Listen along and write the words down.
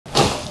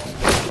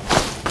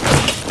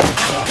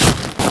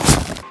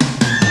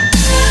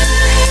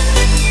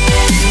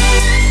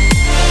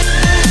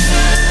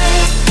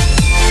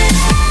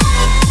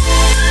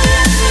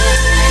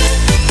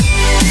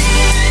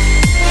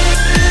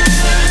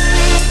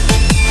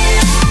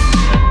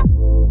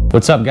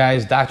What's up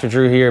guys, Dr.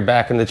 Drew here,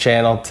 back in the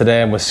channel.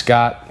 Today I'm with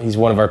Scott. He's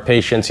one of our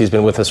patients. He's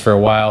been with us for a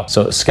while.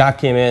 So Scott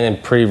came in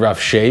pretty rough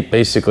shape.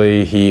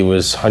 Basically, he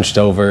was hunched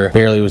over,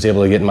 barely was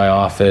able to get in my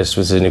office,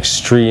 was in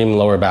extreme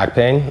lower back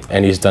pain,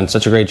 and he's done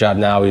such a great job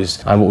now.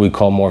 He's on what we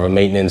call more of a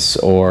maintenance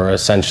or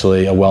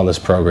essentially a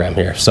wellness program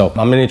here. So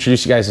I'm gonna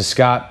introduce you guys to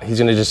Scott. He's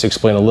gonna just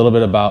explain a little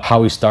bit about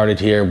how we started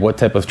here, what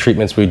type of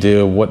treatments we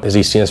do, what has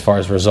he seen as far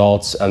as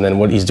results, and then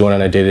what he's doing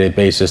on a day-to-day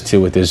basis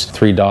too with his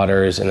 3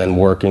 daughters and then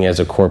working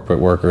as a corporate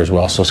worker as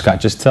well. So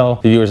Scott, just tell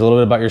the viewers a little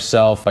bit about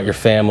yourself, about your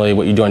family,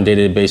 what you do on a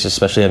day-to-day basis,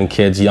 especially having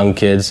kids, young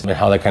kids, and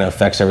how that kind of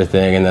affects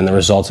everything, and then the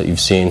results that you've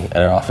seen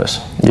at our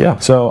office. Yeah,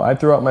 so I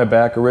threw out my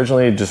back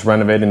originally just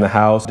renovating the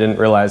house. Didn't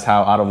realize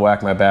how out of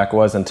whack my back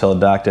was until a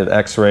doc did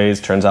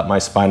x-rays. Turns out my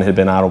spine had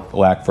been out of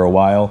whack for a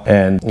while,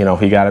 and you know,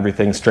 he got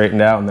everything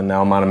straightened out, and then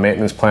now I'm on a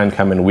maintenance plan,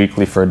 coming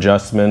weekly for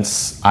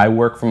adjustments. I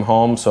work from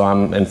home, so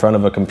I'm in front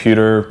of a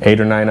computer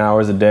 8 or 9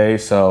 hours a day,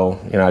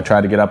 so you know, I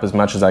try to get up as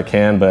much as I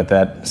can, but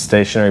that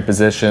stationary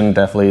position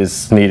definitely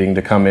is needing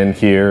to come in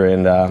here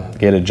and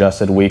get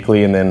adjusted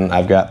weekly. And then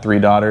I've got 3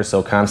 daughters,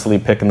 so constantly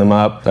picking them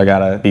up. I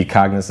gotta be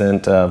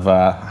cognizant of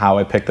how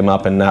I pick them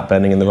up and not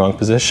bending in the wrong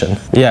position.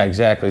 Yeah,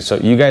 exactly. So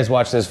you guys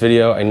watching this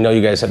video, I know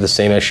you guys have the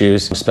same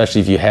issues,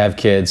 especially if you have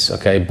kids,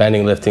 okay?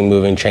 Bending, lifting,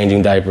 moving,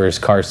 changing diapers,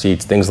 car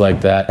seats, things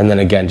like that. And then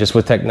again, just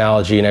with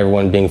technology and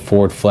everyone being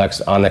forward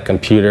flexed on that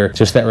computer,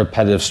 just that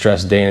repetitive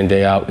stress day in and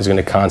day out is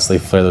gonna constantly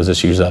flare those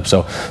issues up.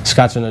 So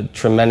Scott's done a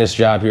tremendous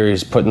job here.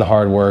 He's putting the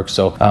hard work.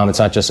 So it's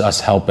not just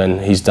us helping.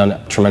 He's done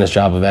a tremendous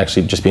job of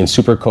actually just being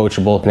super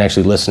coachable and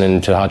actually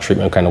listening to how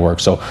treatment kind of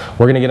works. So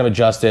we're gonna get him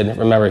adjusted.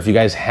 Remember, if you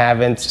guys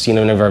haven't seen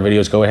any of our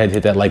videos, go ahead,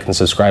 hit that like and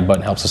subscribe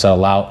button, helps us out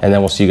a lot. And then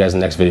we'll see you guys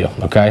in the next video,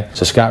 okay?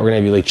 So Scott, we're gonna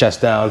have you lay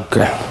chest down.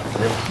 Okay.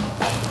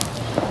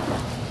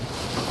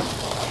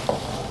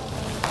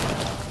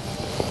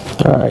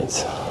 All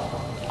right,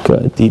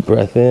 good, deep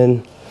breath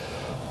in,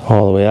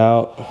 all the way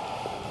out.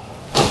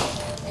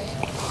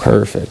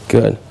 Perfect,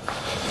 good.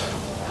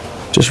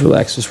 Just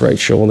relax this right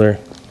shoulder.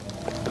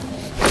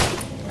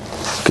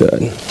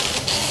 Good.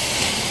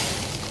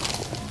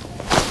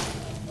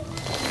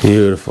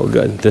 Beautiful,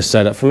 good. This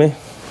side up for me.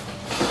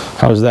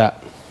 How's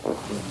that?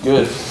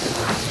 Good.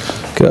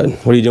 Good.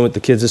 What are you doing with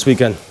the kids this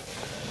weekend?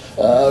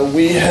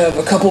 We have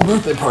a couple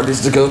birthday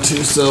parties to go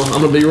to, so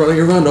I'm gonna be running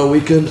around all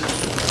weekend.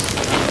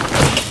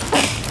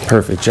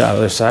 Perfect job.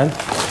 Other side.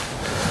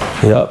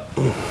 Yep.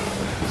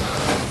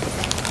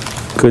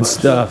 Good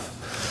stuff.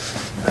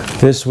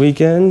 This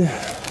weekend,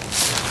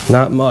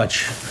 not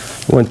much.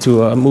 Went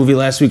to a movie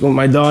last week with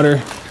my daughter.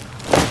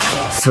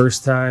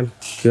 First time.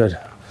 Good.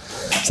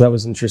 So that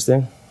was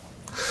interesting.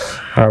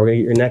 All right, we're gonna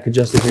get your neck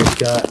adjusted here,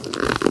 Scott.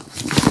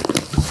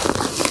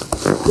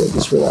 Good.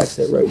 Just relax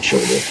that right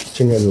shoulder.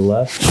 Turn your head to the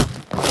left.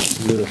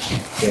 Beautiful.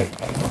 Good.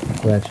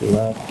 Relax your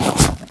left.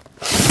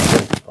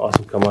 Good.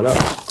 Awesome. Come on up.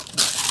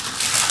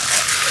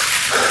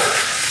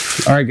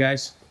 All right,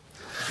 guys.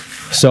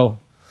 So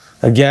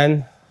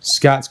again,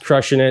 Scott's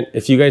crushing it.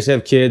 If you guys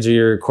have kids or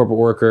you're a corporate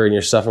worker and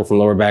you're suffering from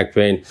lower back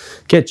pain,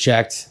 get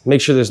checked. Make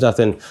sure there's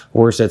nothing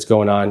worse that's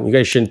going on. You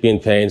guys shouldn't be in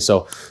pain.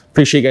 So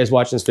appreciate you guys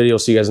watching this video.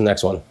 See you guys in the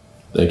next one.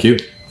 Thank you.